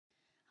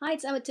Hi,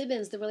 it's Emma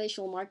Tibbins, the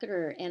relational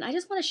marketer, and I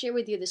just want to share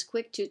with you this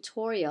quick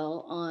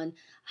tutorial on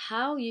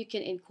how you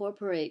can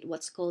incorporate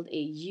what's called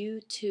a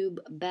YouTube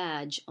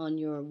badge on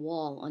your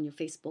wall, on your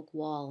Facebook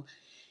wall.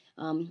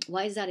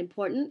 Why is that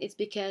important? It's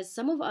because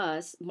some of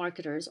us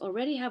marketers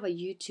already have a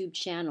YouTube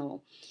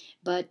channel,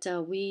 but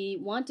we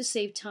want to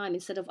save time.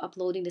 Instead of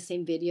uploading the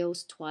same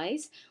videos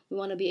twice, we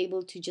want to be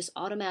able to just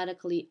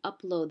automatically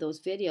upload those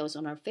videos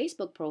on our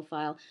Facebook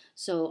profile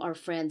so our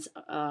friends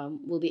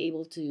will be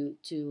able to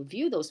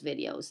view those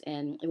videos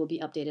and it will be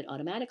updated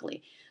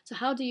automatically. So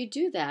how do you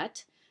do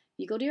that?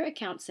 You go to your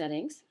account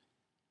settings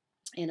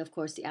and of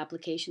course the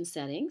application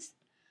settings,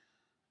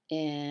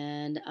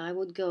 and I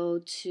would go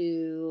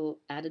to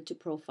added to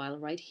profile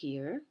right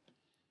here.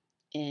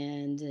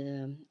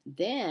 And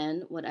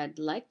then what I'd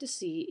like to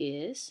see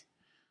is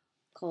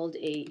called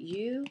a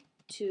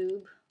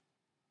YouTube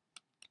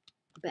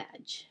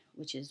badge,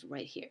 which is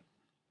right here.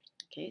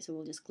 Okay, so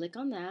we'll just click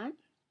on that.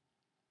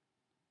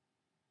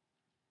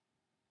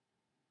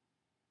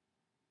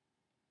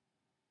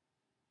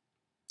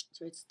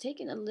 So it's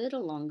taking a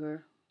little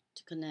longer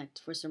to connect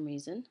for some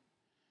reason.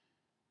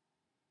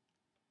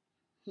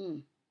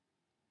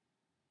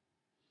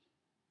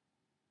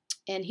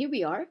 And here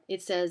we are.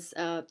 It says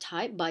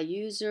type by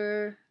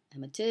user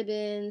Emma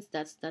Tibbins.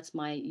 That's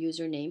my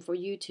username for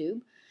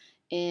YouTube,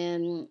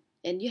 and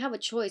you have a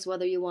choice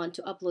whether you want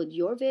to upload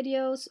your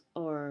videos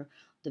or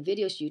the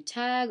videos you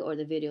tag or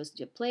the videos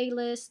your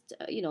playlist.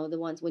 The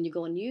ones when you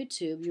go on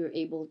YouTube, you're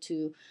able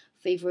to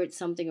favorite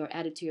something or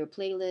add it to your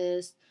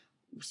playlist.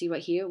 See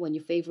right here when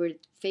you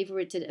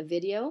favorited a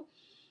video.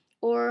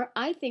 Or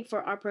I think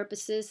for our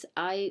purposes,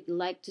 I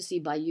like to see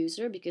by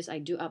user because I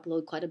do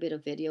upload quite a bit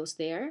of videos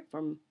there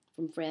from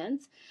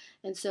friends.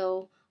 And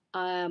so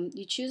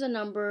you choose a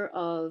number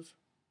of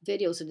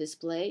videos to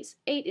display.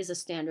 8 is a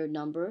standard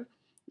number.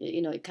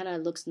 It kind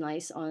of looks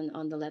nice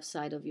on the left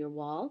side of your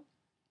wall.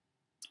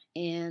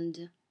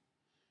 And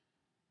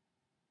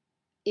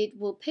it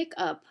will pick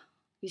up,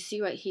 you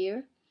see right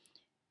here,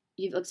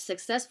 you've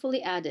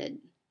successfully added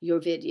your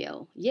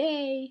video.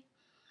 Yay!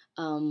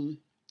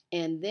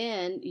 And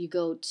then you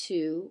go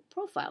to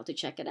profile to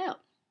check it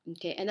out.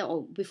 Okay, and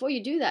before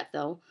you do that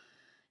though,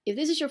 if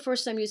this is your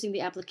first time using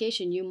the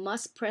application, you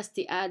must press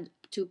the add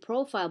to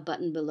profile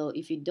button below.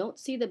 If you don't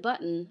see the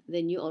button,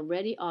 then you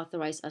already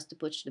authorized us to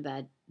put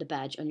the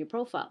badge on your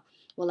profile.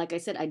 Well, like I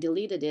said, I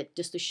deleted it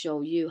just to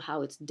show you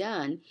how it's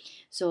done.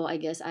 So I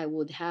guess I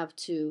would have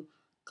to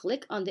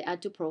click on the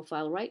add to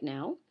profile right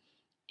now.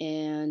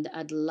 And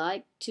I'd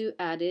like to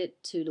add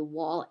it to the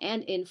wall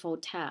and info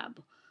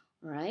tab,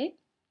 right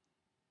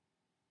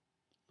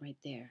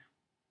there.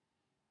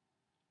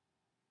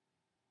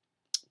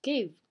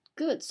 Okay,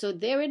 good. So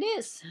there it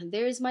is.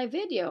 There is my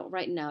video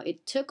right now.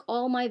 It took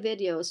all my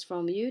videos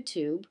from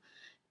YouTube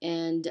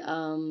and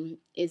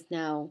is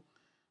now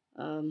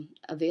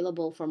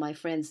available for my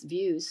friends'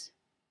 views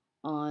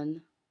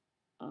on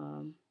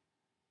um,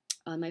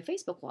 on my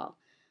Facebook wall.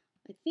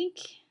 I think.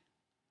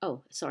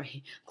 Oh,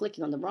 sorry,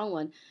 clicking on the wrong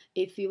one.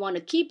 If you want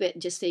to keep it,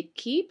 just say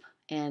keep,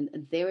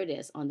 and there it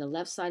is on the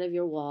left side of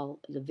your wall.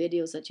 The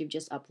videos that you've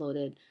just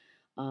uploaded,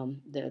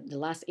 the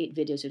last 8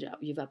 videos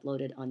you've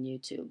uploaded on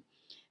YouTube.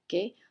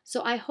 Okay,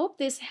 so I hope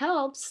this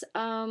helps.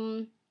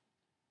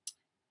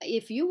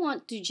 If you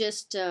want to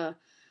just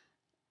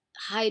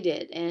hide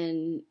it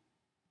and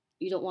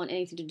you don't want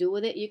anything to do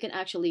with it, you can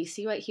actually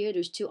see right here,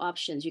 there's 2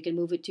 options. You can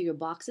move it to your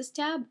boxes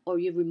tab or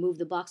you remove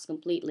the box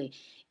completely.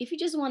 If you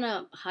just want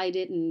to hide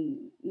it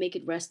and make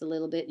it rest a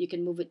little bit, you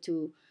can move it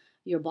to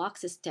your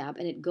boxes tab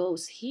and it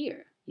goes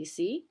here. You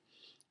see?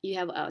 You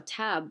have a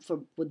tab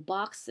with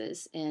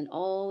boxes and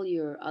all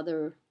your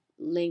other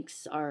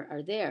links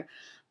are there.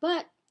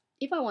 But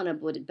if I want to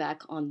put it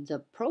back on the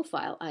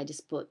profile, I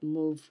just put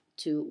move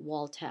to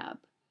wall tab.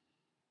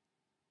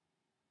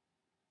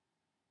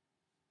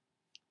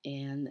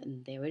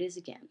 And there it is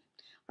again.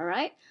 All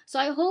right, so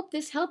I hope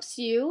this helps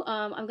you.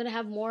 I'm going to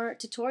have more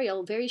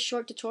very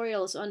short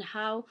tutorials on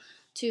how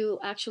to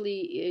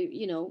actually,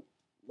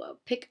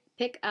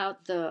 pick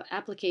out the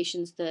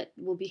applications that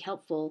will be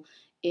helpful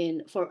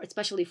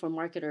especially for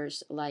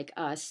marketers like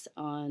us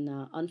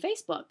on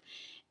Facebook,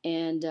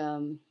 and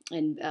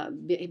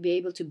be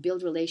able to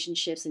build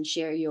relationships and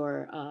share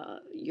your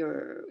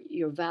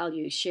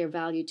value, share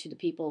value to the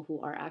people who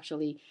are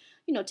actually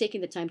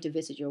taking the time to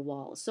visit your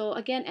wall. So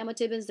again, Emma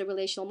Tibbins, the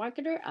relational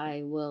marketer.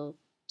 I will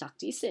talk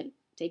to you soon.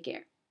 Take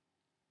care.